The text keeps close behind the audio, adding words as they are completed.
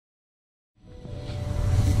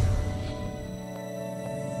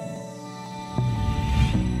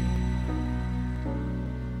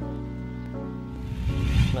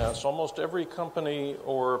DNS. Almost every company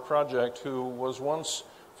or project who was once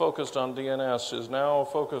focused on DNS is now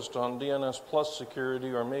focused on DNS plus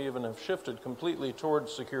security, or may even have shifted completely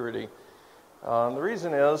towards security. And the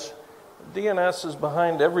reason is DNS is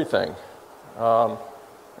behind everything.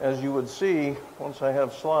 As you would see, once I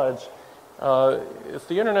have slides, if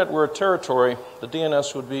the internet were a territory, the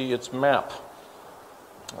DNS would be its map.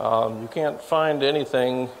 You can't find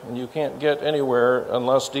anything and you can't get anywhere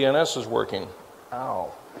unless DNS is working.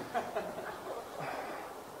 Ow.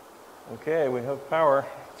 Okay, we have power.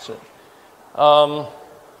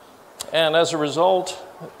 And as a result,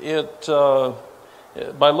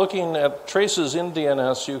 by looking at traces in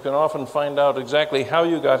DNS, you can often find out exactly how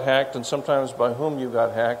you got hacked and sometimes by whom you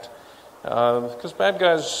got hacked. Because bad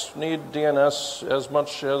guys need DNS as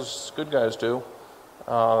much as good guys do.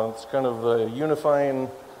 It's kind of a unifying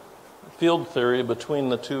field theory between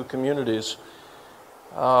the two communities.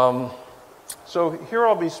 So here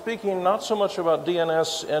I'll be speaking not so much about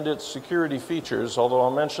DNS and its security features, although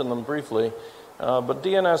I'll mention them briefly, but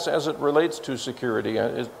DNS as it relates to security.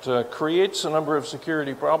 It creates a number of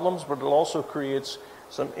security problems, but it also creates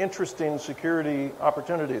some interesting security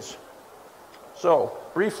opportunities. So,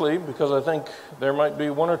 briefly, because I think there might be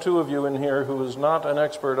one or two of you in here who is not an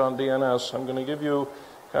expert on DNS, I'm going to give you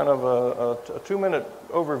kind of a 2-minute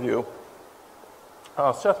overview.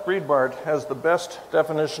 Seth Breedbart has the best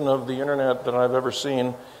definition of the internet that I've ever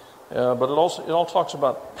seen, but it all talks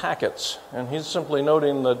about packets, and he's simply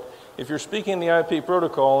noting that if you're speaking the IP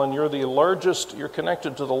protocol and you're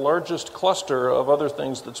connected to the largest cluster of other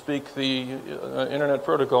things that speak the internet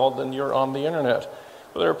protocol, then you're on the internet.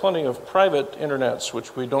 But there are plenty of private internets,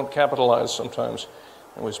 which we don't capitalize sometimes,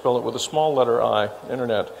 and we spell it with a small letter I,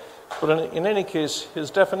 internet. But in any case, his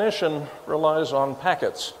definition relies on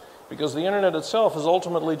packets, because the internet itself is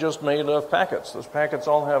ultimately just made of packets. Those packets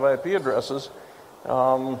all have IP addresses,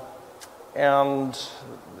 and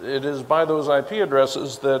it is by those IP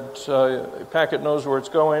addresses that a packet knows where it's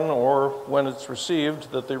going, or when it's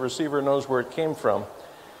received, that the receiver knows where it came from.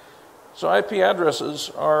 So IP addresses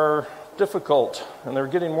are difficult, and they're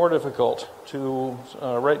getting more difficult to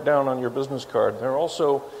write down on your business card. They're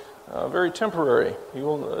also very temporary.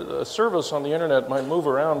 A service on the internet might move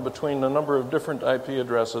around between a number of different IP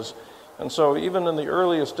addresses, and so even in the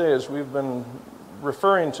earliest days, we've been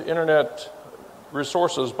referring to internet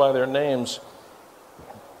resources by their names.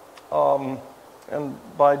 And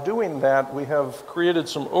by doing that, we have created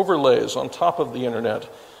some overlays on top of the internet.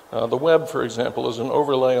 The web, for example, is an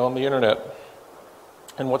overlay on the internet.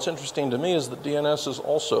 And what's interesting to me is that DNS is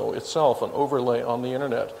also itself an overlay on the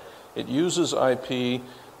internet. It uses IP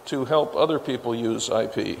to help other people use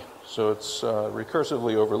IP. So it's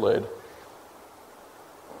recursively overlaid.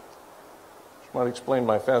 Which might explain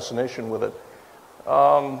my fascination with it.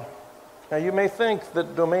 Now you may think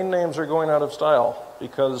that domain names are going out of style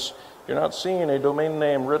because you're not seeing a domain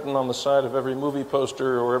name written on the side of every movie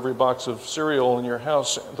poster or every box of cereal in your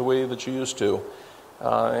house the way that you used to.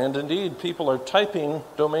 And indeed, people are typing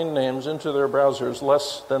domain names into their browsers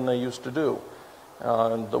less than they used to do.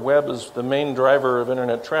 The web is the main driver of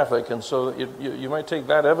internet traffic, and so you might take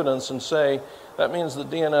that evidence and say, that means that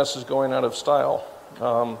DNS is going out of style.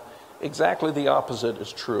 Exactly the opposite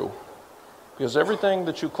is true. Because everything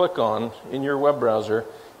that you click on in your web browser,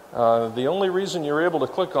 the only reason you're able to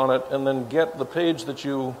click on it and then get the page that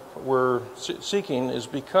you were seeking is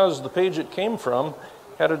because the page it came from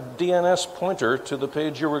had a DNS pointer to the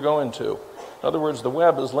page you were going to. In other words, the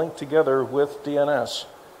web is linked together with DNS.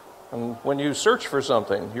 And when you search for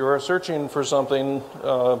something, you are searching for something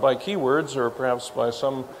by keywords or perhaps by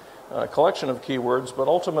some collection of keywords, but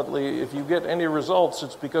ultimately, if you get any results,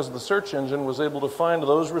 it's because the search engine was able to find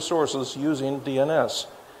those resources using DNS.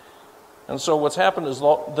 And so what's happened is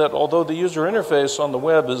that although the user interface on the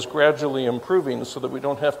web is gradually improving so that we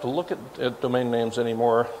don't have to look at domain names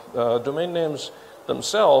anymore, domain names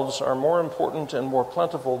themselves are more important and more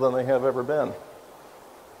plentiful than they have ever been.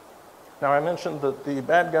 Now, I mentioned that the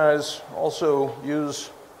bad guys also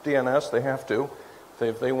use DNS. They have to.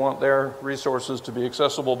 If they want their resources to be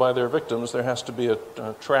accessible by their victims, there has to be a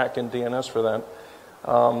track in DNS for that.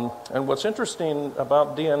 And what's interesting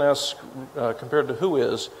about DNS compared to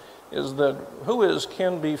WHOIS is that WHOIS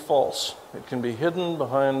can be false. It can be hidden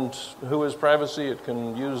behind WHOIS privacy. It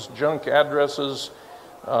can use junk addresses,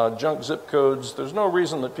 junk zip codes. There's no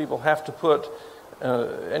reason that people have to put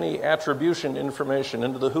any attribution information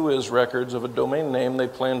into the WHOIS records of a domain name they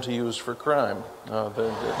plan to use for crime.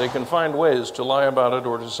 They can find ways to lie about it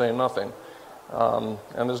or to say nothing.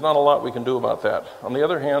 And there's not a lot we can do about that. On the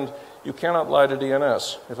other hand, you cannot lie to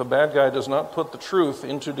DNS. If a bad guy does not put the truth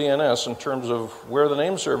into DNS in terms of where the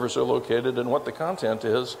name servers are located and what the content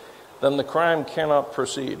is, then the crime cannot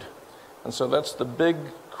proceed. And so that's the big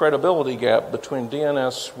credibility gap between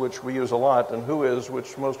DNS, which we use a lot, and Whois,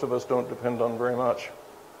 which most of us don't depend on very much.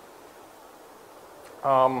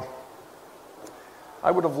 I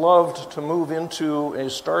would have loved to move into a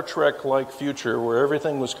Star Trek-like future where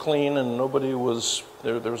everything was clean and nobody was,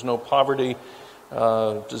 there was no poverty,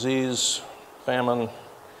 disease, famine.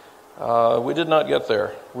 We did not get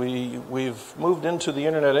there. We've moved into the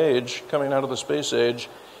internet age, coming out of the space age,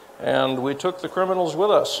 and we took the criminals with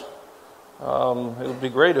us. It would be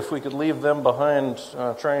great if we could leave them behind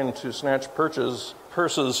trying to snatch purses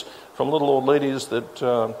from little old ladies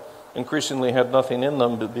that increasingly had nothing in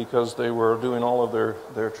them because they were doing all of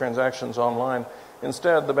their transactions online.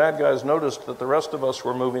 Instead, the bad guys noticed that the rest of us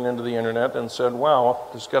were moving into the internet and said, wow,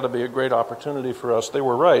 there's got to be a great opportunity for us. They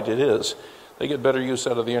were right, it is. They get better use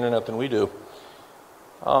out of the internet than we do.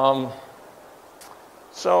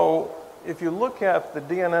 So if you look at the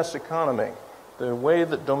DNS economy, the way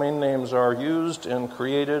that domain names are used and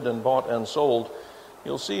created and bought and sold,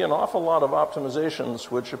 you'll see an awful lot of optimizations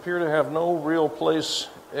which appear to have no real place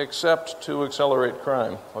except to accelerate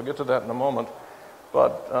crime. I'll get to that in a moment.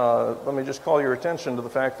 But let me just call your attention to the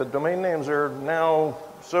fact that domain names are now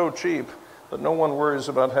so cheap that no one worries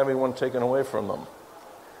about having one taken away from them.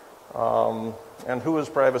 And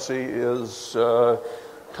Whois privacy is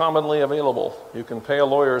commonly available. You can pay a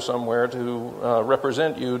lawyer somewhere to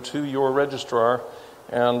represent you to your registrar,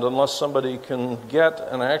 and unless somebody can get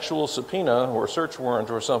an actual subpoena or search warrant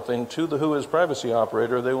or something to the Whois privacy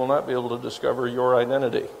operator, they will not be able to discover your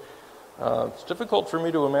identity. It's difficult for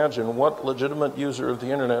me to imagine what legitimate user of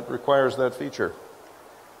the internet requires that feature.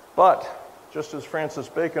 But just as Francis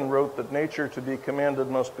Bacon wrote that nature to be commanded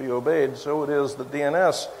must be obeyed, so it is that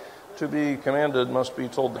DNS to be commanded must be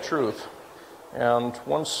told the truth. And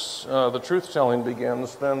once the truth-telling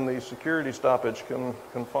begins, then the security stoppage can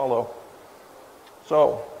follow.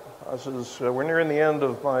 So, we're nearing the end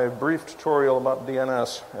of my brief tutorial about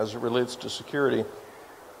DNS as it relates to security.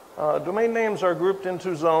 Domain names are grouped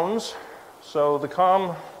into zones. So the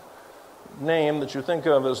COM name that you think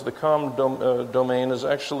of as the COM domain is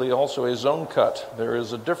actually also a zone cut. There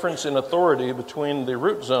is a difference in authority between the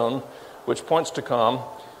root zone, which points to COM,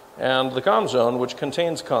 and the COM zone, which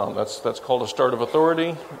contains COM. That's called a start of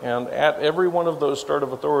authority, and at every one of those start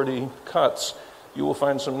of authority cuts, you will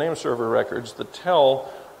find some name server records that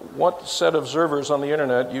tell what set of servers on the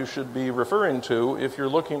internet you should be referring to if you're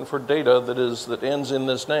looking for data that ends in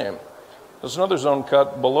this name. There's another zone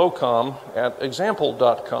cut below COM at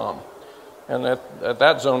example.com. And at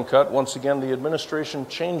that zone cut, once again, the administration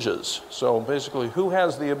changes. So basically, who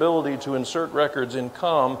has the ability to insert records in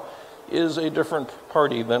COM is a different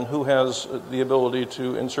party than who has the ability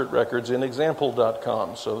to insert records in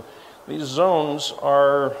example.com. So these zones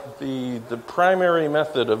are the primary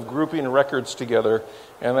method of grouping records together,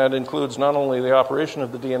 and that includes not only the operation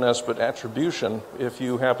of the DNS, but attribution if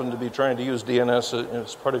you happen to be trying to use DNS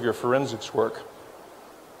as part of your forensics work.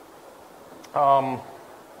 So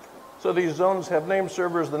these zones have name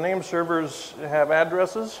servers. The name servers have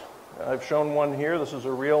addresses. I've shown one here. This is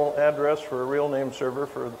a real address for a real name server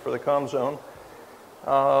for the COM zone.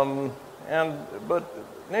 But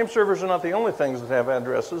name servers are not the only things that have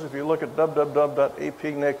addresses. If you look at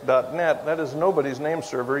www.apnic.net, that is nobody's name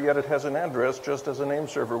server, yet it has an address just as a name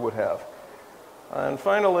server would have. And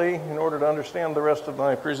finally, in order to understand the rest of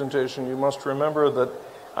my presentation, you must remember that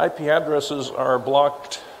IP addresses are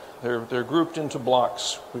blocked. They're grouped into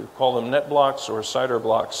blocks. We call them net blocks or CIDR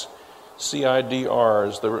blocks. CIDR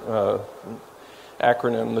is the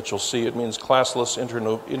acronym that you'll see. It means classless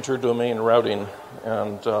interdomain routing.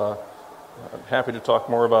 And I'm happy to talk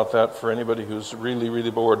more about that for anybody who's really,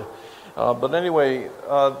 really bored. But anyway,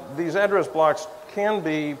 these address blocks can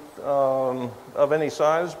be of any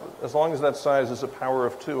size, as long as that size is a power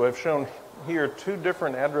of 2. I've shown here 2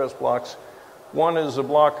 different address blocks. One is a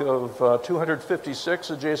block of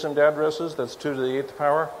 256 adjacent addresses, that's 2 to the 8th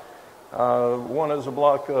power. One is a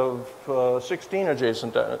block of 16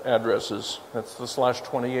 adjacent addresses, that's the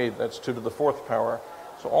 /28, that's 2 to the 4th power.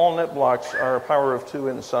 So all net blocks are a power of 2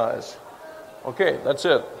 in size. Okay, that's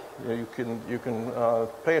it. You can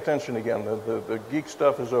pay attention again. The geek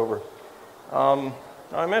stuff is over.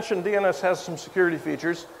 I mentioned DNS has some security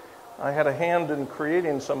features. I had a hand in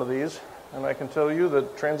creating some of these, and I can tell you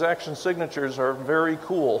that transaction signatures are very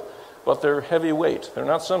cool, but they're heavyweight. They're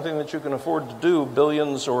not something that you can afford to do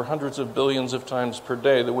billions or hundreds of billions of times per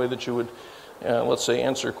day, the way that you would, let's say,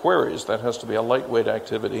 answer queries. That has to be a lightweight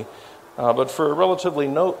activity. But for a relatively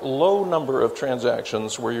low number of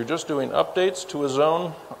transactions where you're just doing updates to a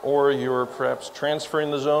zone, or you're perhaps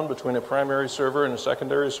transferring the zone between a primary server and a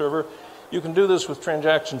secondary server, you can do this with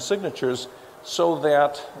transaction signatures so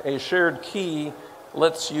that a shared key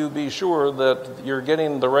lets you be sure that you're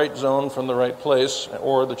getting the right zone from the right place,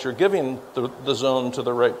 or that you're giving the zone to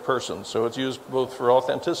the right person. So it's used both for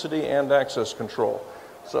authenticity and access control.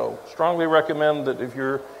 So strongly recommend that if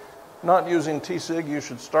you're not using tsig, you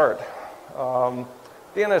should start.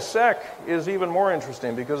 DNSSEC is even more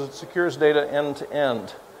interesting because it secures data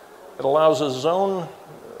end-to-end. It allows a zone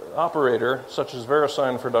operator, such as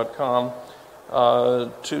VeriSign for .com,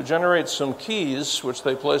 to generate some keys, which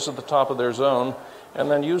they place at the top of their zone, and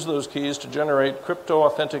then use those keys to generate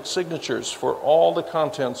crypto-authentic signatures for all the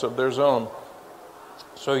contents of their zone.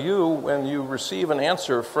 So you, when you receive an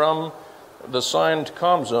answer from the signed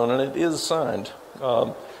com zone, and it is signed,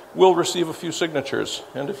 will receive a few signatures.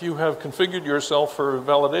 And if you have configured yourself for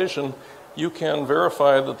validation, you can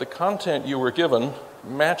verify that the content you were given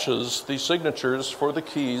matches the signatures for the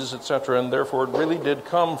keys, etc., and therefore it really did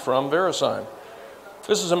come from VeriSign.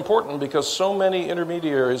 This is important because so many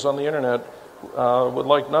intermediaries on the internet would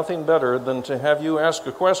like nothing better than to have you ask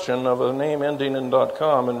a question of a name ending in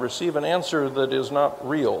 .com and receive an answer that is not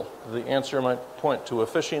real. The answer might point to a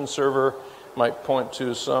phishing server, might point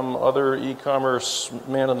to some other e-commerce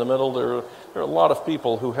man in the middle. There are a lot of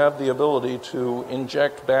people who have the ability to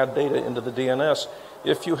inject bad data into the DNS.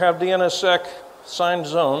 If you have DNSSEC signed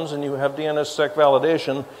zones and you have DNSSEC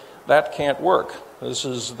validation, that can't work.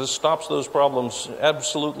 This stops those problems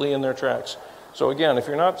absolutely in their tracks. So again, if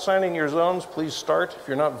you're not signing your zones, please start. If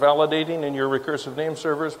you're not validating in your recursive name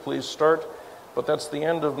servers, please start. But that's the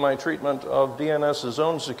end of my treatment of DNS's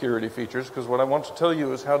own security features, because what I want to tell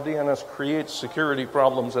you is how DNS creates security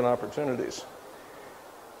problems and opportunities.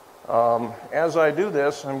 As I do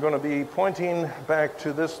this, I'm going to be pointing back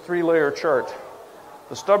to this three-layer chart.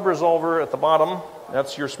 The stub resolver at the bottom,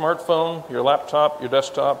 that's your smartphone, your laptop, your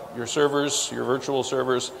desktop, your servers, your virtual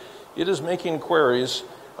servers. It is making queries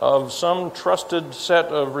of some trusted set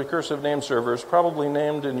of recursive name servers, probably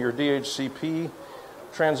named in your DHCP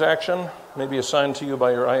transaction, maybe assigned to you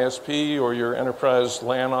by your ISP or your enterprise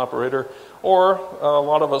LAN operator, or a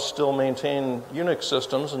lot of us still maintain Unix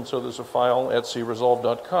systems, and so there's a file,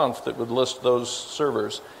 etcresolve.conf, that would list those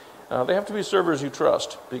servers. They have to be servers you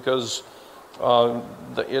trust, because the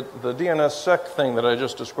DNSSEC thing that I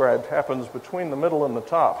just described happens between the middle and the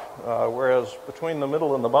top, whereas between the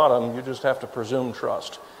middle and the bottom, you just have to presume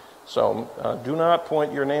trust. So do not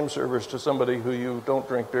point your name servers to somebody who you don't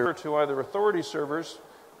drink beer to, either authority servers,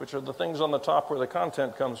 which are the things on the top where the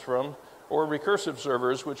content comes from, or recursive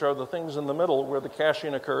servers, which are the things in the middle where the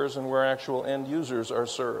caching occurs and where actual end users are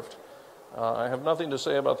served. I have nothing to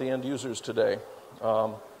say about the end users today.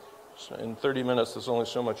 So in 30 minutes, there's only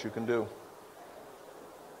so much you can do.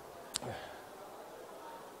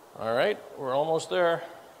 All right, we're almost there.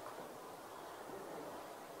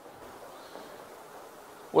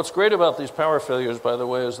 What's great about these power failures, by the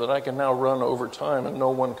way, is that I can now run over time and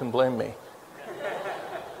no one can blame me.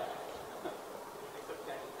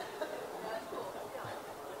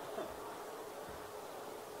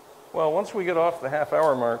 Well, once we get off the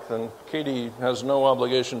half-hour mark, then Katie has no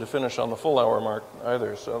obligation to finish on the full-hour mark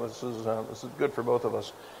either, so this is good for both of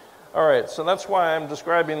us. All right, so that's why I'm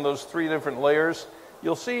describing those three different layers.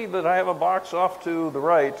 You'll see that I have a box off to the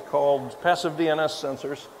right called passive DNS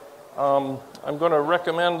sensors. I'm going to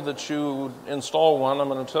recommend that you install one. I'm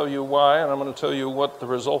going to tell you why, and I'm going to tell you what the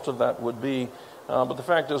result of that would be. But the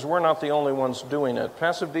fact is, we're not the only ones doing it.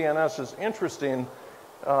 Passive DNS is interesting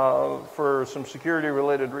for some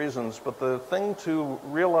security-related reasons, but the thing to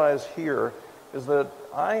realize here is that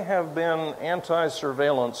I have been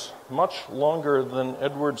anti-surveillance much longer than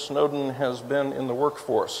Edward Snowden has been in the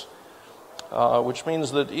workforce, which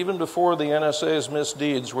means that even before the NSA's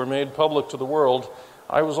misdeeds were made public to the world,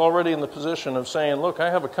 I was already in the position of saying, look, I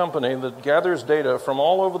have a company that gathers data from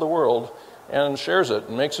all over the world and shares it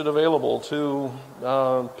and makes it available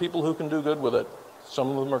to people who can do good with it. Some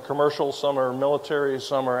of them are commercial, some are military,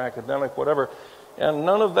 some are academic, whatever. And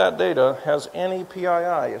none of that data has any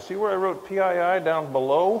PII. You see where I wrote PII down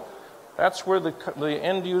below? That's where the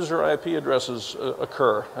end user IP addresses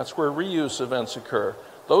occur. That's where reuse events occur.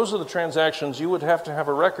 Those are the transactions you would have to have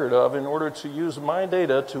a record of in order to use my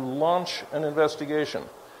data to launch an investigation.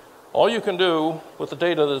 All you can do with the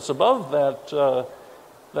data that's above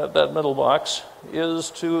that middle box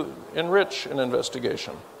is to enrich an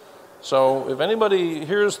investigation. So if anybody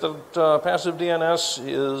hears that passive DNS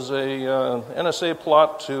is a NSA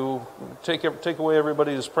plot to take away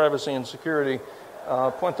everybody's privacy and security,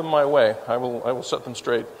 point them my way. I will set them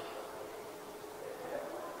straight.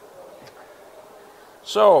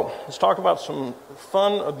 So let's talk about some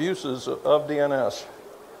fun abuses of DNS.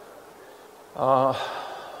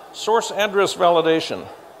 Source address validation,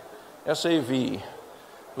 SAV,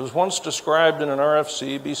 was once described in an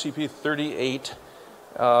RFC, BCP 38,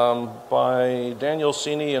 by Daniel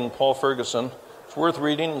Sini and Paul Ferguson. It's worth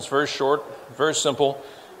reading. It's very short, very simple,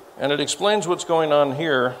 and it explains what's going on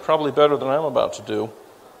here probably better than I'm about to do.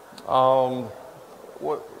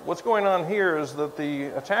 What's going on here is that the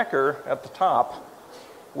attacker at the top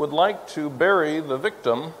would like to bury the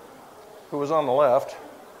victim, who is on the left,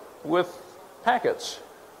 with packets.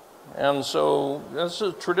 And so that's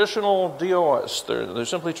a traditional DOS. They're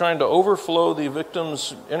simply trying to overflow the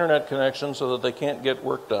victim's internet connection so that they can't get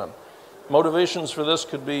work done. Motivations for this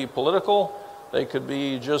could be political. They could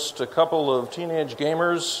be just a couple of teenage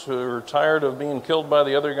gamers who are tired of being killed by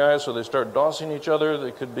the other guys, so they start DOSing each other.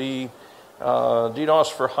 They could be DDoS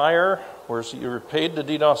for hire, where you're paid to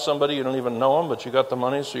DDoS somebody, you don't even know them, but you got the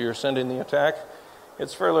money, so you're sending the attack.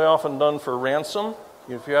 It's fairly often done for ransom.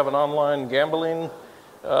 If you have an online gambling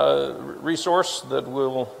resource that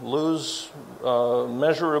will lose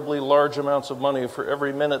measurably large amounts of money for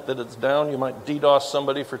every minute that it's down, you might DDoS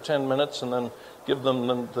somebody for 10 minutes and then give them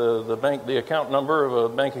the account number of a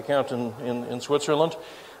bank account in Switzerland.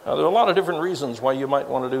 There are a lot of different reasons why you might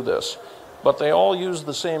want to do this, but they all use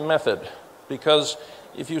the same method, because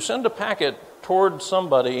if you send a packet toward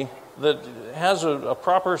somebody that has a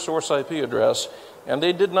proper source IP address and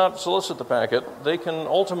they did not solicit the packet, they can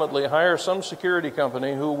ultimately hire some security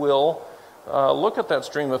company who will look at that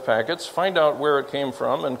stream of packets, find out where it came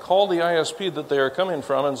from, and call the ISP that they are coming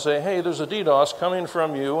from and say, hey, there's a DDoS coming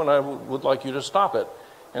from you and I would like you to stop it.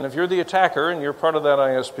 And if you're the attacker and you're part of that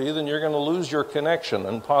ISP, then you're going to lose your connection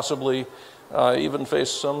and possibly even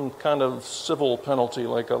face some kind of civil penalty,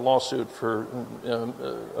 like a lawsuit for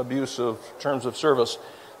abuse of terms of service.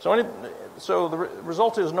 So the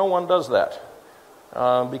result is no one does that.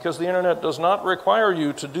 Because the internet does not require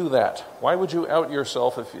you to do that. Why would you out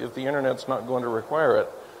yourself if the internet's not going to require it?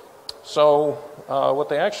 So what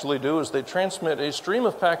they actually do is they transmit a stream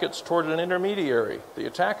of packets toward an intermediary. The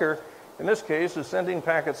attacker, in this case, is sending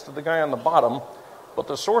packets to the guy on the bottom, but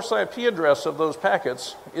the source IP address of those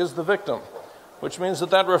packets is the victim, which means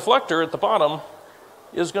that reflector at the bottom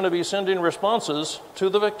is going to be sending responses to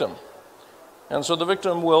the victim. And so the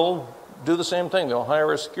victim will do the same thing. They'll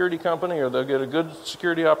hire a security company, or they'll get a good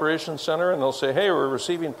security operations center, and they'll say, hey, we're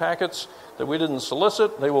receiving packets that we didn't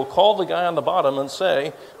solicit. They will call the guy on the bottom and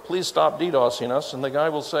say, please stop DDoSing us. And the guy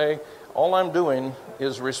will say, all I'm doing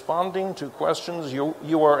is responding to questions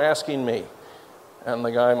you are asking me. And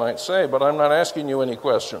the guy might say, but I'm not asking you any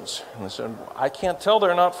questions. And they said, I can't tell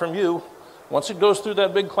they're not from you. Once it goes through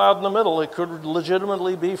that big cloud in the middle, it could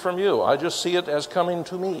legitimately be from you. I just see it as coming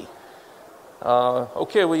to me.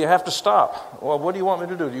 Okay, well, you have to stop. Well, what do you want me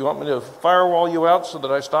to do? Do you want me to firewall you out so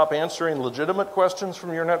that I stop answering legitimate questions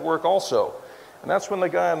from your network also? And that's when the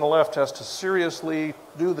guy on the left has to seriously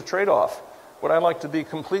do the trade-off. Would I like to be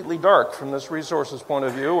completely dark from this resource's point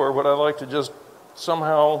of view, or would I like to just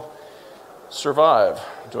somehow survive?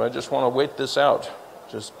 Do I just want to wait this out?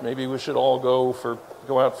 Just maybe we should all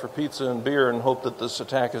go out for pizza and beer and hope that this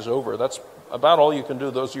attack is over. That's about all you can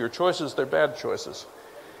do. Those are your choices. They're bad choices.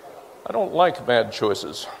 I don't like bad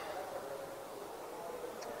choices.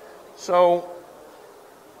 So,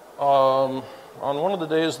 on one of the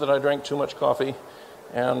days that I drank too much coffee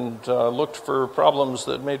and looked for problems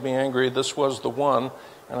that made me angry, this was the one.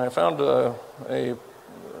 And I found a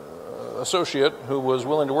associate who was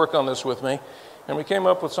willing to work on this with me, and we came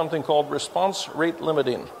up with something called response rate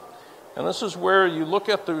limiting. And this is where you look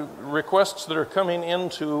at the requests that are coming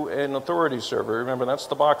into an authority server. Remember, that's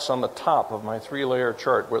the box on the top of my 3-layer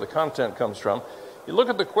chart where the content comes from. You look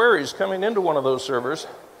at the queries coming into one of those servers,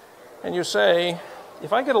 and you say,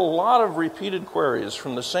 if I get a lot of repeated queries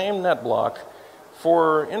from the same net block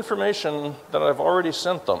for information that I've already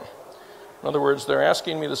sent them, in other words, they're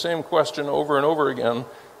asking me the same question over and over again,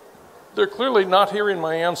 they're clearly not hearing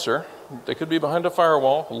my answer. They could be behind a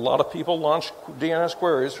firewall. A lot of people launch DNS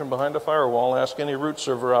queries from behind a firewall. Ask any root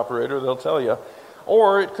server operator, they'll tell you.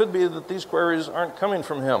 Or it could be that these queries aren't coming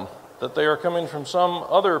from him, that they are coming from some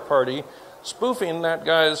other party spoofing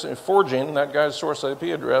forging that guy's source IP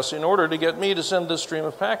address in order to get me to send this stream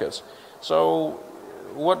of packets. So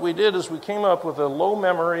what we did is we came up with a low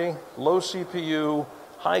memory, low CPU,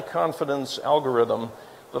 high confidence algorithm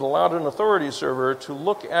that allowed an authority server to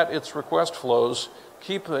look at its request flows,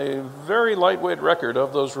 keep a very lightweight record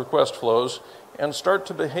of those request flows, and start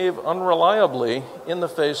to behave unreliably in the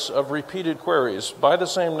face of repeated queries by the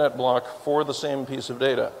same net block for the same piece of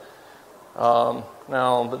data.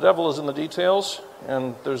 Now, the devil is in the details,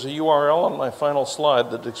 and there's a URL on my final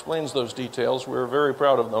slide that explains those details. We're very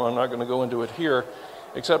proud of them. I'm not going to go into it here,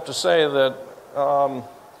 except to say that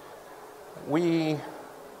we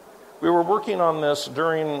were working on this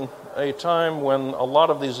during a time when a lot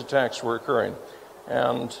of these attacks were occurring.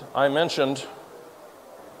 And I mentioned,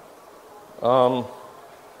 I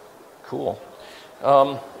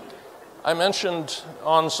mentioned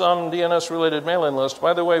on some DNS-related mailing list,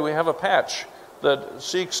 by the way, we have a patch that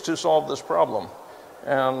seeks to solve this problem.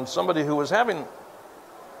 And somebody who was having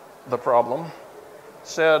the problem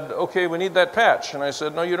said, okay, we need that patch. And I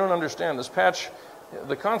said, no, you don't understand. This patch,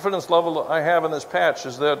 the confidence level I have in this patch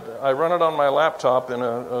is that I run it on my laptop in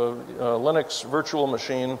a Linux virtual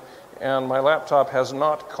machine, and my laptop has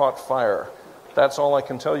not caught fire. That's all I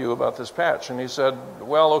can tell you about this patch. And he said,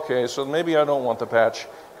 well, okay, so maybe I don't want the patch,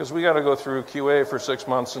 because we got to go through QA for 6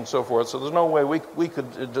 months and so forth. So there's no way we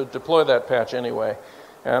could deploy that patch anyway.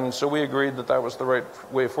 And so we agreed that that was the right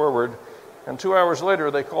way forward. And 2 hours later,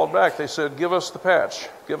 they called back. They said, give us the patch.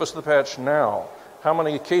 Give us the patch now. How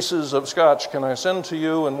many cases of scotch can I send to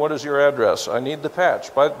you, and what is your address? I need the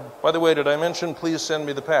patch. By the way, did I mention, please send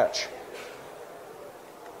me the patch?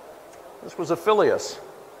 This was Affilius.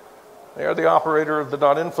 They are the operator of the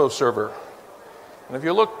 .info server. And if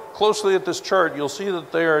you look closely at this chart, you'll see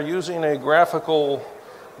that they are using a graphical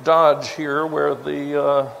dodge here where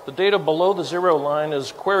the data below the zero line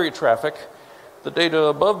is query traffic. The data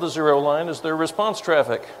above the zero line is their response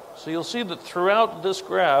traffic. So you'll see that throughout this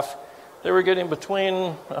graph, they were getting between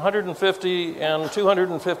 150 and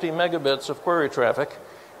 250 megabits of query traffic.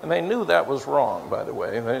 And they knew that was wrong, by the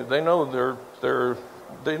way. They know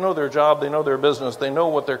they know their job, they know their business, they know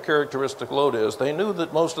what their characteristic load is. They knew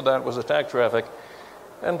that most of that was attack traffic.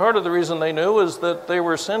 And part of the reason they knew is that they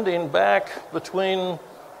were sending back between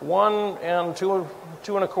 1 and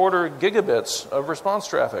 2.25 gigabits of response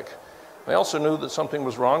traffic. They also knew that something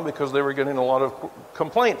was wrong because they were getting a lot of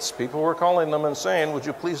complaints. People were calling them and saying, would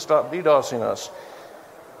you please stop DDoSing us?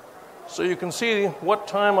 So you can see what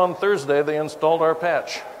time on Thursday they installed our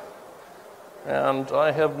patch. And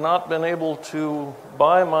I have not been able to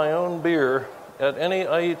buy my own beer at any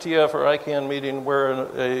IETF or ICANN meeting where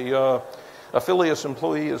a Affilius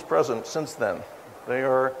employee is present since then. They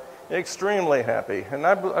are extremely happy. And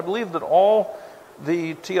I believe that all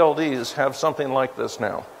the TLDs have something like this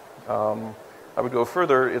now. I would go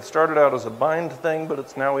further. It started out as a bind thing, but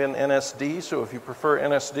it's now in NSD. So if you prefer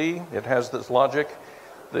NSD, it has this logic.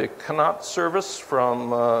 The Keynote service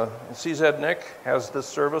from CZNIC has this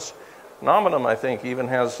service. Nominum, I think, even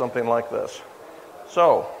has something like this.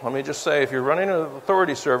 So let me just say, if you're running an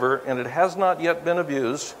authority server and it has not yet been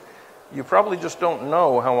abused, you probably just don't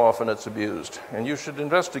know how often it's abused. And you should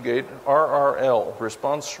investigate RRL,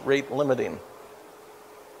 response rate limiting.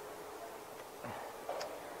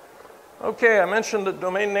 Okay, I mentioned that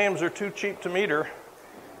domain names are too cheap to meter.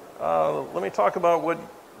 Let me talk about what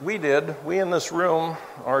we did. We in this room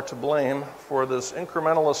are to blame for this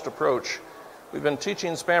incrementalist approach. We've been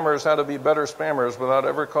teaching spammers how to be better spammers without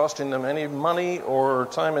ever costing them any money or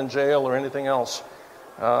time in jail or anything else.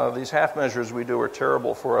 These half measures we do are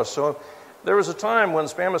terrible for us. So there was a time when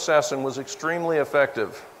Spam Assassin was extremely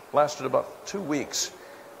effective, lasted about 2 weeks,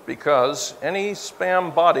 because any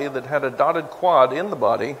spam body that had a dotted quad in the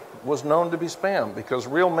body was known to be spam, because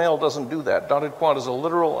real mail doesn't do that. Dotted quad is a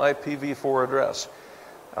literal IPv4 address.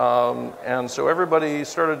 And so everybody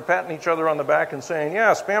started patting each other on the back and saying,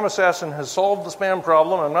 yeah, Spam Assassin has solved the spam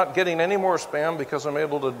problem. I'm not getting any more spam because I'm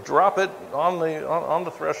able to drop it on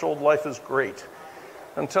the threshold. Life is great.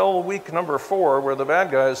 Until week number 4, where the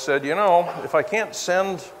bad guys said, you know, if I can't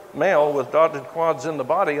send mail with dotted quads in the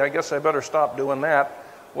body, I guess I better stop doing that.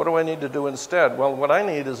 What do I need to do instead? Well, what I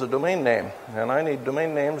need is a domain name. And I need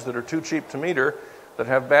domain names that are too cheap to meter, that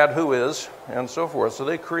have bad whois, and so forth. So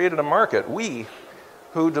they created a market. We,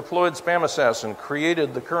 who deployed Spam Assassin,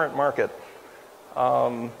 created the current market.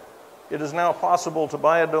 It is now possible to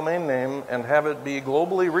buy a domain name and have it be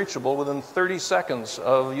globally reachable within 30 seconds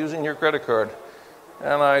of using your credit card.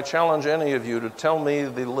 And I challenge any of you to tell me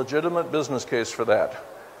the legitimate business case for that.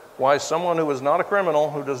 Why someone who is not a criminal,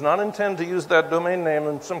 who does not intend to use that domain name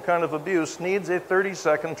in some kind of abuse, needs a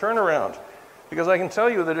 30-second turnaround. Because I can tell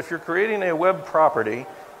you that if you're creating a web property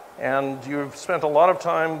and you've spent a lot of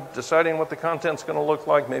time deciding what the content's going to look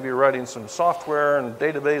like, maybe you're writing some software and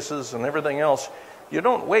databases and everything else, you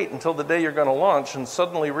don't wait until the day you're going to launch and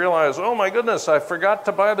suddenly realize, oh my goodness, I forgot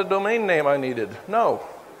to buy the domain name I needed. No.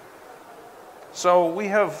 So we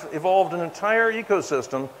have evolved an entire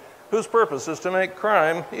ecosystem whose purpose is to make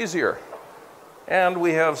crime easier. And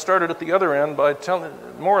we have started at the other end by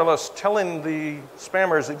more or less telling the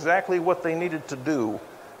spammers exactly what they needed to do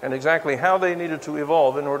and exactly how they needed to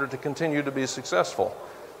evolve in order to continue to be successful.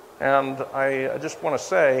 And I just want to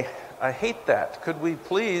say, I hate that. Could we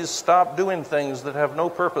please stop doing things that have no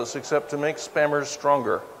purpose except to make spammers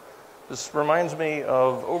stronger? This reminds me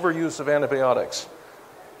of overuse of antibiotics.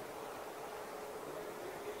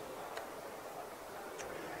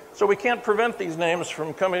 So we can't prevent these names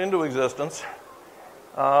from coming into existence,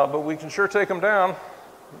 but we can sure take them down.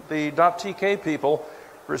 The .tk people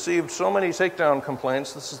received so many takedown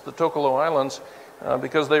complaints, this is the Tokolo Islands,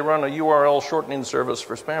 because they run a URL shortening service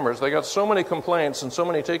for spammers. They got so many complaints and so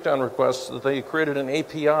many takedown requests that they created an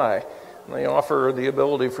API. And they offer the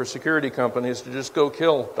ability for security companies to just go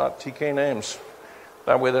kill .tk names.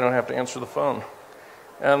 That way they don't have to answer the phone.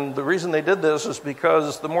 And the reason they did this is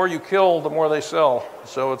because the more you kill, the more they sell.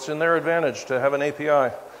 So it's in their advantage to have an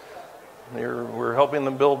API. We're helping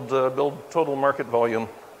them build total market volume.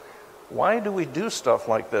 Why do we do stuff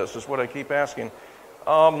like this is what I keep asking.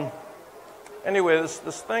 Anyway,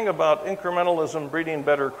 this thing about incrementalism breeding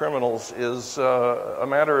better criminals is a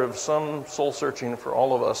matter of some soul searching for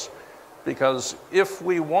all of us. Because if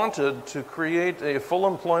we wanted to create a full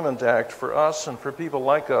employment act for us and for people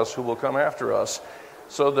like us who will come after us,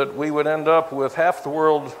 so that we would end up with half the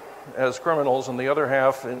world as criminals and the other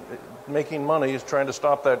half making money trying to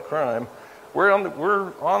stop that crime, we're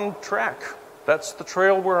on track. That's the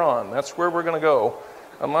trail we're on. That's where we're going to go.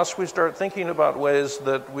 Unless we start thinking about ways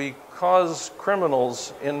that we cause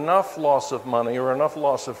criminals enough loss of money or enough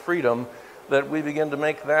loss of freedom that we begin to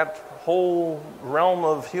make that whole realm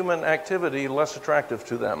of human activity less attractive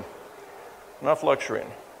to them. Enough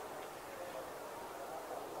lecturing.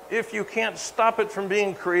 If you can't stop it from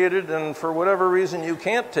being created, and for whatever reason you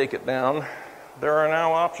can't take it down, there are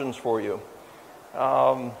now options for you.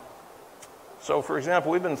 So for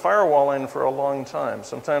example, we've been firewalling for a long time.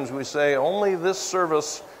 Sometimes we say only this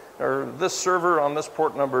service or this server on this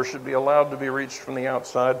port number should be allowed to be reached from the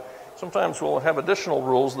outside. Sometimes we'll have additional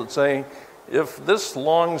rules that say if this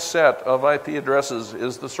long set of IP addresses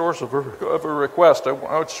is the source of a request,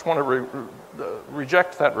 I just want to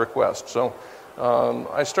reject that request. So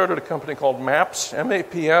I started a company called MAPS,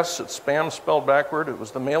 M-A-P-S. It's spam spelled backward. It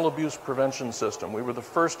was the mail abuse prevention system. We were the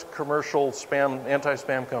first commercial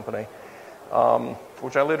anti-spam company,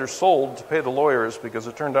 which I later sold to pay the lawyers because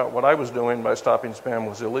it turned out what I was doing by stopping spam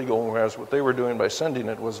was illegal, whereas what they were doing by sending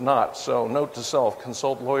it was not. So note to self,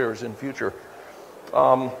 consult lawyers in future.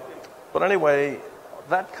 But anyway,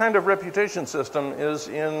 that kind of reputation system is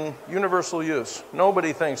in universal use.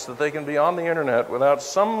 Nobody thinks that they can be on the internet without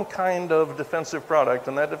some kind of defensive product,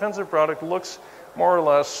 and that defensive product looks more or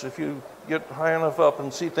less, if you get high enough up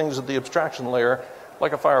and see things at the abstraction layer,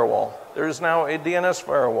 like a firewall. There is now a DNS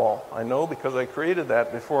firewall. I know because I created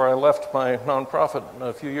that before I left my nonprofit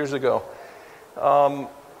a few years ago.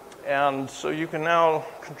 And so you can now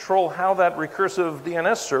control how that recursive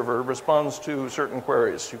DNS server responds to certain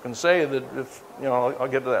queries. You can say that if, I'll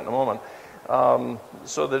get to that in a moment,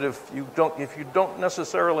 so that if you don't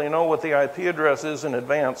necessarily know what the IP address is in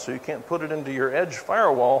advance, so you can't put it into your edge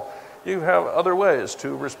firewall, you have other ways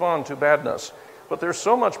to respond to badness. But there's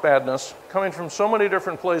so much badness coming from so many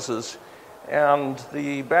different places, and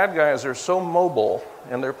the bad guys are so mobile,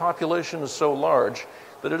 and their population is so large,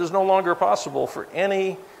 that it is no longer possible for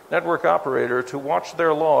any network operator to watch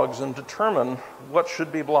their logs and determine what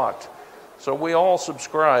should be blocked. So we all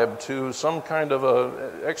subscribe to some kind of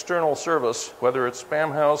a external service, whether it's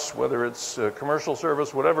Spamhaus, whether it's a commercial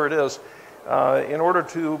service, whatever it is, in order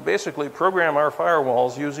to basically program our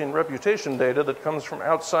firewalls using reputation data that comes from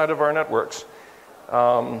outside of our networks.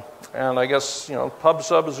 And I guess,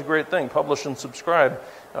 pub/sub is a great thing, publish and subscribe.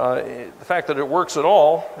 The fact that it works at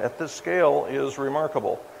all at this scale is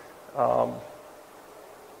remarkable.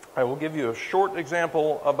 I will give you a short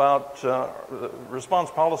example about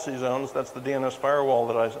response policy zones. That's the DNS firewall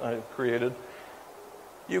that I created.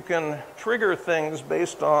 You can trigger things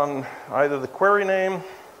based on either the query name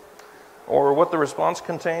or what the response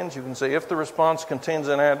contains. You can say if the response contains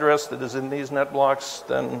an address that is in these net blocks,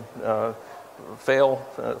 then fail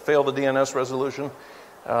the DNS resolution.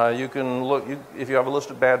 You can look, if you have a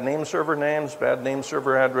list of bad name server names, bad name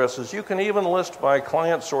server addresses, you can even list by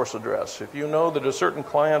client source address. If you know that a certain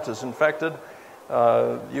client is infected,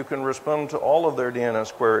 you can respond to all of their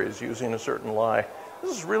DNS queries using a certain lie.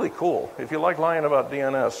 This is really cool. If you like lying about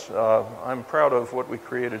DNS, I'm proud of what we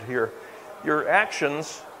created here. Your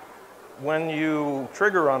actions, when you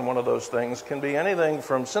trigger on one of those things, can be anything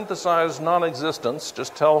from synthesize non-existence,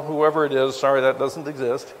 just tell whoever it is, sorry, that doesn't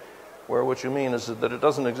exist, where what you mean is that it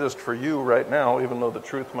doesn't exist for you right now, even though the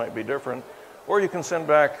truth might be different, Or you can send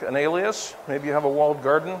back an alias. Maybe you have a walled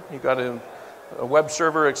garden. You've got a web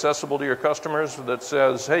server accessible to your customers that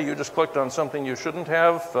says, hey, you just clicked on something you shouldn't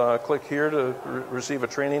have. Click here to receive a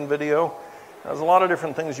training video. There's a lot of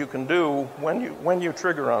different things you can do when you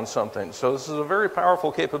trigger on something. So this is a very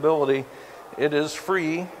powerful capability. It is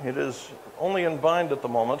free. It is only in bind at the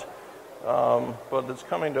moment, but it's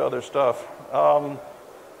coming to other stuff. I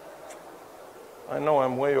know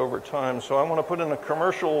I'm way over time, so I want to put in a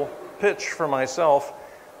commercial pitch for myself.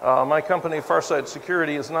 My company, Farsight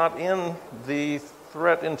Security, is not in the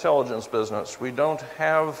threat intelligence business. We don't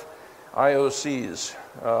have IOCs,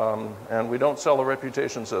 and we don't sell a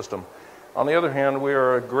reputation system. On the other hand, we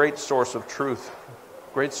are a great source of truth,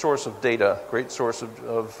 great source of data, great source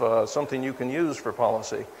of something you can use for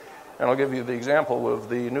policy. And I'll give you the example of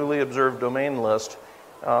the newly observed domain list.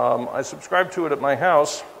 I subscribe to it at my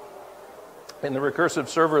house in the recursive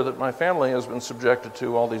server that my family has been subjected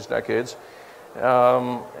to all these decades.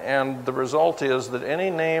 And the result is that any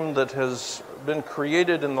name that has been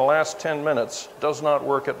created in the last 10 minutes does not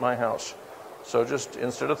work at my house. So just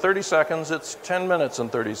instead of 30 seconds, it's 10 minutes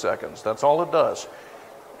and 30 seconds. That's all it does.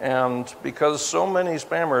 And because so many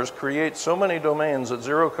spammers create so many domains at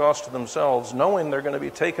zero cost to themselves, knowing they're going to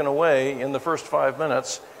be taken away in the first 5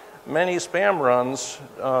 minutes, many spam runs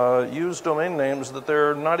use domain names that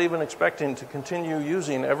they're not even expecting to continue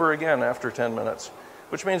using ever again after 10 minutes.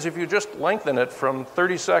 Which means if you just lengthen it from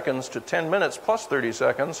 30 seconds to 10 minutes plus 30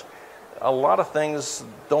 seconds, a lot of things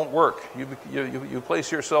don't work. You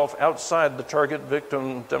place yourself outside the target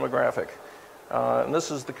victim demographic. And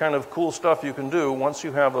this is the kind of cool stuff you can do once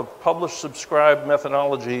you have a publish-subscribe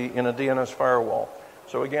methodology in a DNS firewall.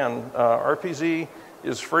 So again, RPZ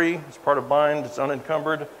is free. It's part of bind. It's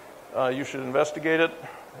unencumbered. You should investigate it.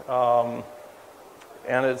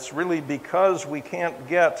 And it's really because we can't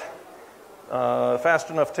get fast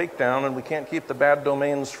enough takedown and we can't keep the bad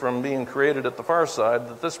domains from being created at the far side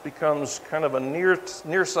that this becomes kind of a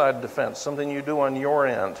near side defense, something you do on your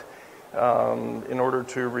end in order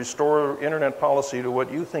to restore internet policy to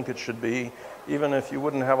what you think it should be, even if you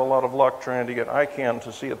wouldn't have a lot of luck trying to get ICANN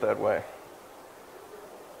to see it that way.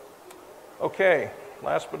 Okay,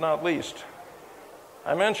 last but not least,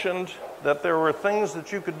 I mentioned that there were things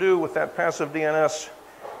that you could do with that passive DNS,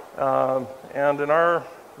 and in our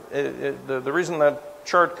the reason that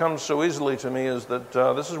chart comes so easily to me is that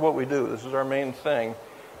this is what we do. This is our main thing.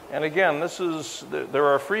 And again, there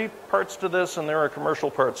are free parts to this and there are commercial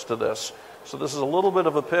parts to this. So this is a little bit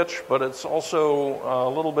of a pitch, but it's also a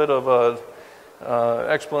little bit of an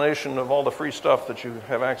explanation of all the free stuff that you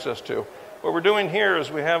have access to. What we're doing here is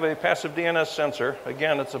we have a passive DNS sensor.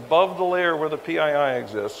 Again, it's above the layer where the PII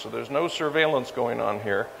exists, so there's no surveillance going on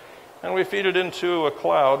here. And we feed it into a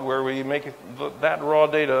cloud where we make that raw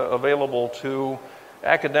data available to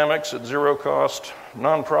academics at zero cost,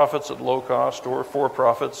 nonprofits at low cost, or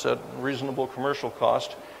for-profits at reasonable commercial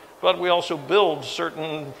cost. But we also build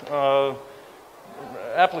certain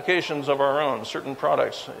applications of our own, certain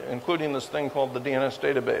products, including this thing called the DNS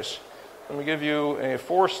database. Let me give you a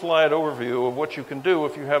 4-slide overview of what you can do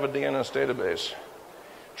if you have a DNS database.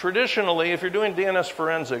 Traditionally, if you're doing DNS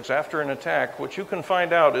forensics after an attack, what you can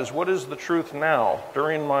find out is what is the truth now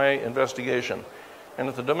during my investigation. And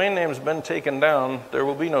if the domain name has been taken down, there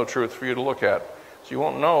will be no truth for you to look at. So you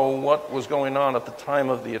won't know what was going on at the time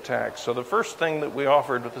of the attack. So the first thing that we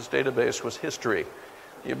offered with this database was history.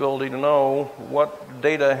 The ability to know what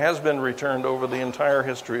data has been returned over the entire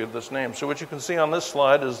history of this name. So what you can see on this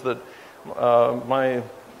slide is that my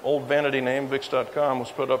old vanity name, Vix.com,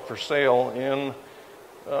 was put up for sale in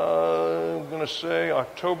I'm going to say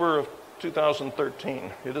October of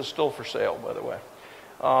 2013. It is still for sale, by the way.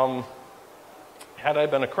 Had I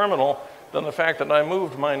been a criminal, then the fact that I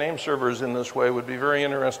moved my name servers in this way would be very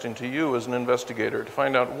interesting to you as an investigator to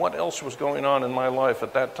find out what else was going on in my life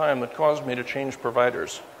at that time that caused me to change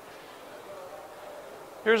providers.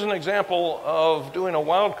 Here's an example of doing a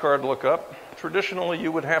wildcard lookup. Traditionally,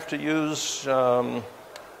 you would have to use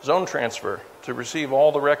zone transfer to receive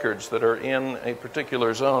all the records that are in a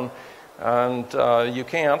particular zone, and you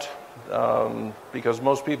can't because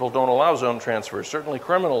most people don't allow zone transfers. Certainly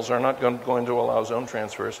criminals are not going to allow zone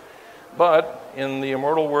transfers. But in the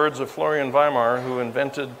immortal words of Florian Weimar, who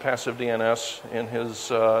invented passive DNS in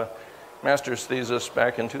his master's thesis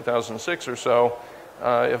back in 2006 or so,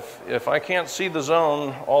 if I can't see the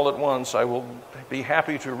zone all at once, I will be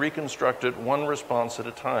happy to reconstruct it one response at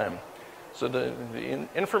a time. So the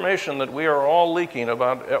information that we are all leaking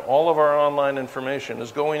about all of our online information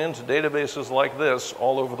is going into databases like this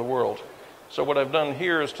all over the world. So what I've done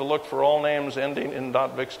here is to look for all names ending in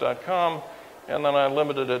 .vix.com and then I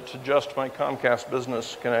limited it to just my Comcast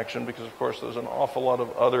business connection because, of course, there's an awful lot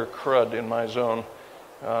of other crud in my zone.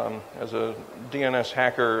 As a DNS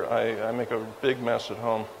hacker, I make a big mess at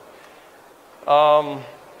home.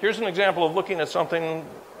 Here's an example of looking at something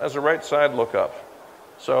as a right side lookup.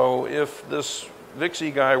 So if this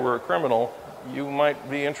Vixie guy were a criminal, you might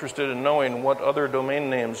be interested in knowing what other domain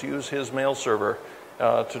names use his mail server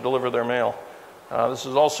to deliver their mail. This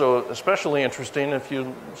is also especially interesting if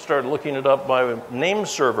you start looking it up by name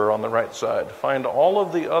server on the right side. Find all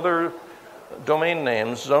of the other domain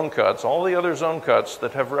names, zone cuts, all the other zone cuts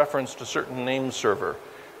that have reference to certain name server.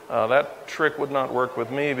 That trick would not work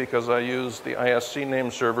with me because I use the ISC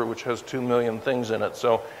name server, which has 2 million things in it.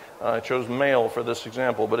 So I chose mail for this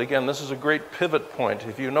example. But again, this is a great pivot point.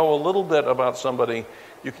 If you know a little bit about somebody,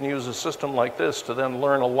 you can use a system like this to then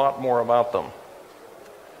learn a lot more about them.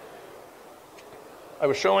 I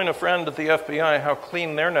was showing a friend at the FBI how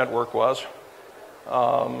clean their network was.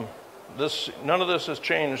 None of this has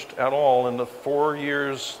changed at all in the 4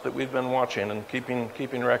 years that we've been watching and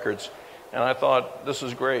keeping records. And I thought, this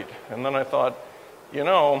is great. And then I thought, you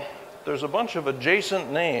know, there's a bunch of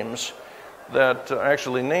adjacent names that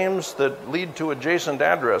actually names that lead to adjacent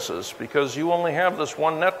addresses because you only have this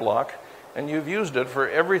one net block and you've used it for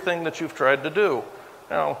everything that you've tried to do.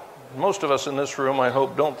 Now, most of us in this room, I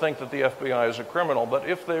hope, don't think that the FBI is a criminal, but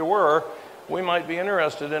if they were, we might be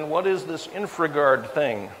interested in what is this InfraGard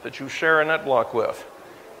thing that you share a net block with.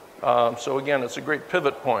 So again, it's a great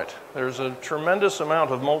pivot point. There's a tremendous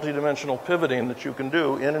amount of multidimensional pivoting that you can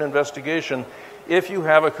do in an investigation if you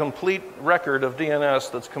have a complete record of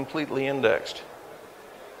DNS that's completely indexed.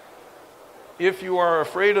 If you are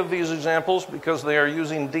afraid of these examples because they are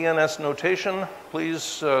using DNS notation, please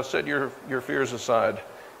set your fears aside.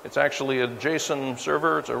 It's actually a JSON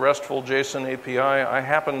server. It's a RESTful JSON API. I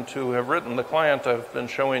happen to have written the client I've been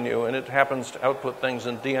showing you, and it happens to output things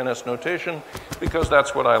in DNS notation because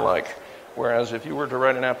that's what I like. Whereas if you were to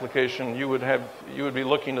write an application, you would be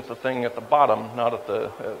looking at the thing at the bottom, not at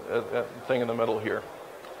the thing in the middle here.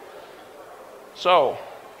 So,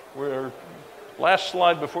 last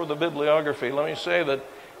slide before the bibliography. Let me say that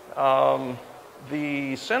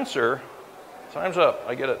the sensor, time's up,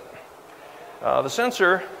 I get it. The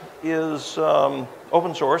sensor is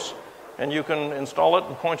open source, and you can install it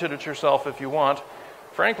and point it at yourself if you want.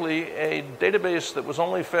 Frankly, a database that was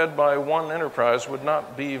only fed by one enterprise would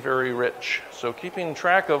not be very rich. So keeping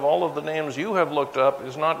track of all of the names you have looked up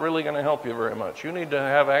is not really going to help you very much. You need to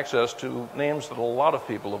have access to names that a lot of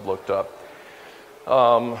people have looked up.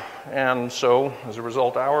 And so, as a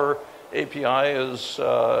result, our API is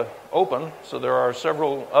open, so there are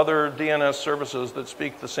several other DNS services that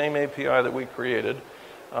speak the same API that we created.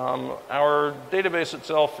 Our database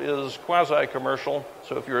itself is quasi-commercial,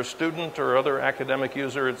 so if you're a student or other academic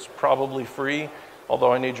user, it's probably free,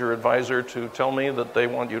 although I need your advisor to tell me that they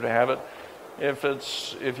want you to have it.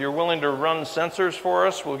 If you're willing to run sensors for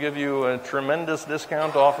us, we'll give you a tremendous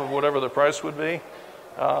discount off of whatever the price would be.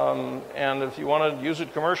 And if you want to use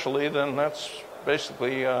it commercially, then that's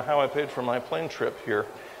basically how I paid for my plane trip here.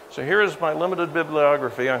 So here is my limited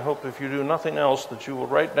bibliography. I hope if you do nothing else that you will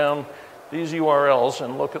write down these URLs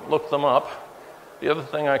and look them up. The other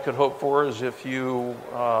thing I could hope for is if you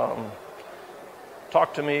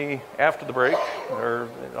talk to me after the break, or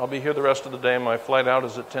I'll be here the rest of the day. My flight out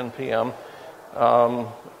is at 10 p.m.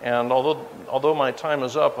 And although my time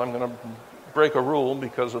is up, I'm going to break a rule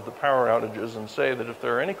because of the power outages and say that if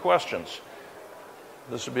there are any questions,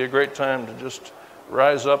 this would be a great time to just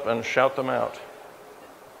rise up and shout them out.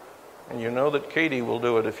 And you know that Katie will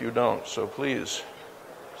do it if you don't, so please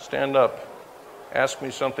stand up, ask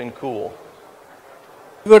me something cool.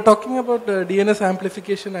 We were talking about DNS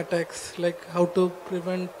amplification attacks, like how to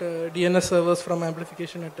prevent DNS servers from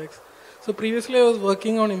amplification attacks. So previously I was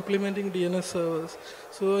working on implementing DNS servers.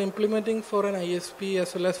 So implementing for an ISP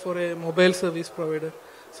as well as for a mobile service provider.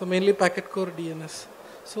 So mainly packet core DNS.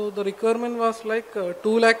 So the requirement was like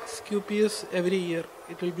 2 lakhs QPS every year.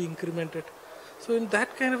 It will be incremented. So in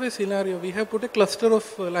that kind of a scenario, we have put a cluster of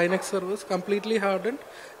Linux servers completely hardened,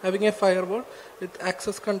 having a firewall with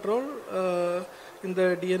access control in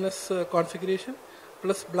the DNS configuration,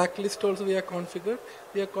 plus blacklist also we have configured.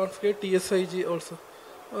 We have configured TSIG also.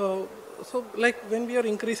 So like when we are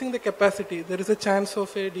increasing the capacity, there is a chance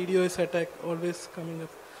of a DDoS attack always coming up.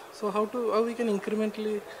 So how we can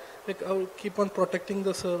incrementally keep on protecting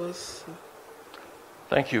the servers?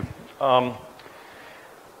 Thank you.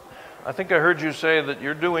 I think I heard you say that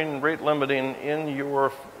you're doing rate limiting in your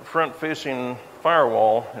front-facing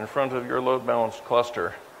firewall in front of your load-balanced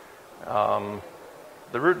cluster.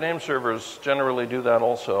 The root name servers generally do that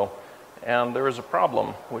also, and there is a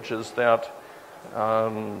problem, which is that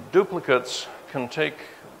duplicates can take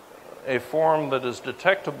a form that is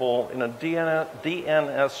detectable in a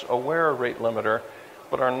DNS-aware rate limiter,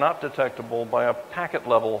 but are not detectable by a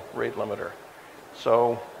packet-level rate limiter.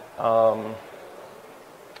 So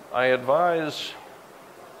I advise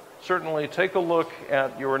certainly take a look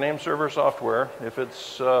at your name server software. If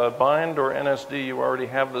it's bind or NSD, you already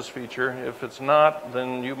have this feature. If it's not,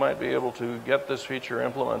 then you might be able to get this feature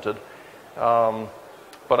implemented.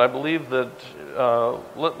 But I believe that,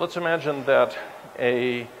 let's imagine that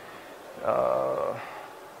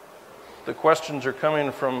the questions are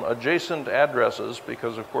coming from adjacent addresses,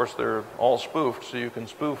 because of course they're all spoofed, so you can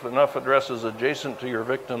spoof enough addresses adjacent to your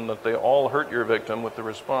victim that they all hurt your victim with the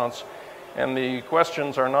response. And the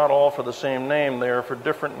questions are not all for the same name, they are for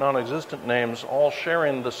different non-existent names, all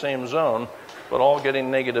sharing the same zone, but all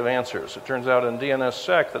getting negative answers. It turns out in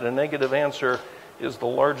DNSSEC that a negative answer is the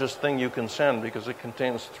largest thing you can send because it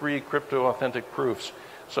contains 3 crypto-authentic proofs.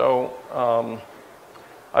 So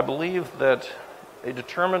I believe that a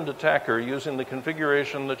determined attacker using the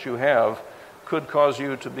configuration that you have could cause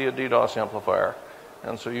you to be a DDoS amplifier.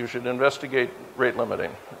 And so you should investigate rate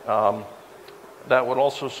limiting. That would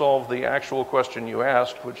also solve the actual question you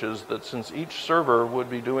asked, which is that since each server would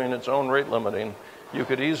be doing its own rate limiting, you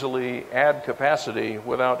could easily add capacity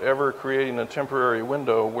without ever creating a temporary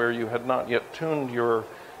window where you had not yet tuned your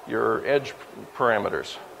edge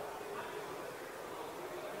parameters.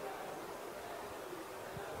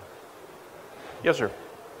 Yes, sir.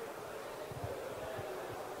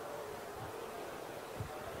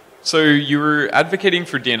 So you were advocating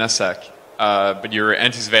for DNSSEC, but you're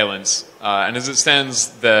anti-surveillance. And as it stands,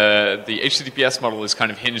 the HTTPS model is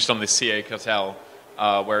kind of hinged on the CA cartel,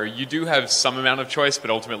 where you do have some amount of choice, but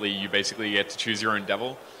ultimately you basically get to choose your own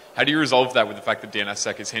devil. How do you resolve that with the fact that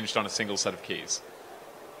DNSSEC is hinged on a single set of keys?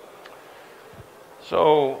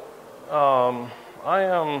 So I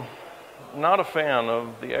am not a fan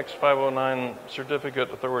of the X509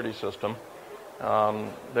 certificate authority system.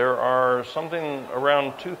 There are something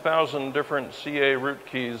around 2,000 different CA root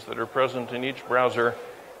keys that are present in each browser.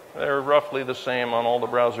 They're roughly the same on all the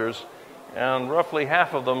browsers, and roughly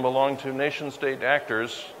half of them belong to nation-state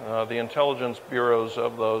actors, the intelligence bureaus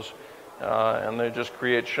of those, and they just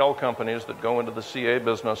create shell companies that go into the CA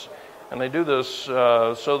business. And they do this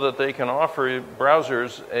so that they can offer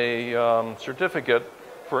browsers a certificate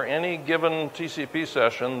for any given TCP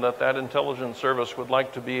session that intelligence service would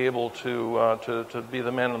like to be able to be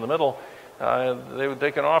the man in the middle.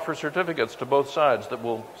 They can offer certificates to both sides that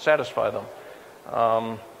will satisfy them.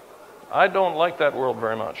 I don't like that world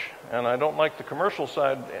very much, and I don't like the commercial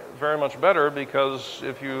side very much better, because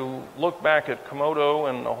if you look back at Komodo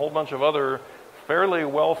and a whole bunch of other fairly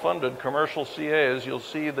well-funded commercial CAs, you'll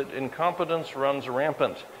see that incompetence runs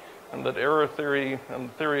rampant, and that error theory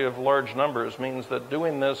and theory of large numbers means that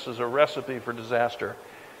doing this is a recipe for disaster.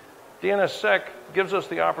 DNSSEC gives us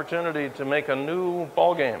the opportunity to make a new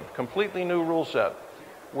ballgame, completely new rule set,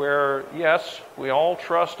 where, yes, we all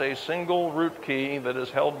trust a single root key that is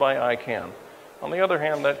held by ICANN. On the other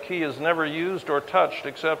hand, that key is never used or touched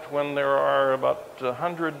except when there are about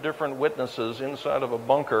 100 different witnesses inside of a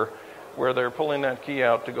bunker where they're pulling that key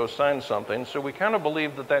out to go sign something. So we kind of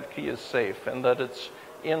believe that that key is safe and that it's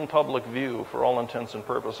in public view for all intents and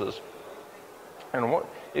purposes. And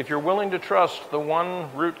if you're willing to trust the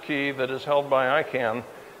one root key that is held by ICANN,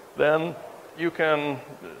 then you can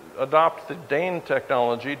adopt the DANE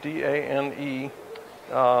technology, D-A-N-E,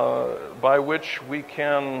 by which we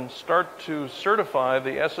can start to certify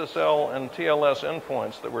the SSL and TLS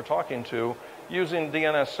endpoints that we're talking to using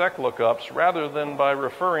DNSSEC lookups rather than by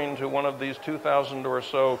referring to one of these 2,000 or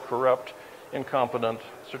so corrupt, incompetent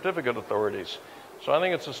certificate authorities. So I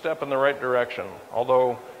think it's a step in the right direction,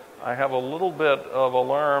 although I have a little bit of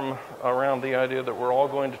alarm around the idea that we're all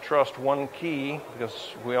going to trust one key,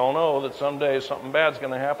 because we all know that someday something bad's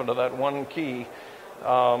going to happen to that one key.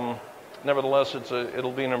 Nevertheless,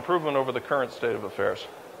 it'll be an improvement over the current state of affairs.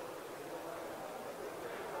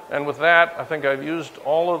 And with that, I think I've used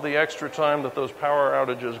all of the extra time that those power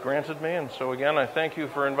outages granted me. And so again, I thank you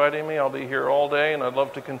for inviting me. I'll be here all day, and I'd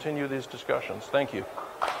love to continue these discussions. Thank you.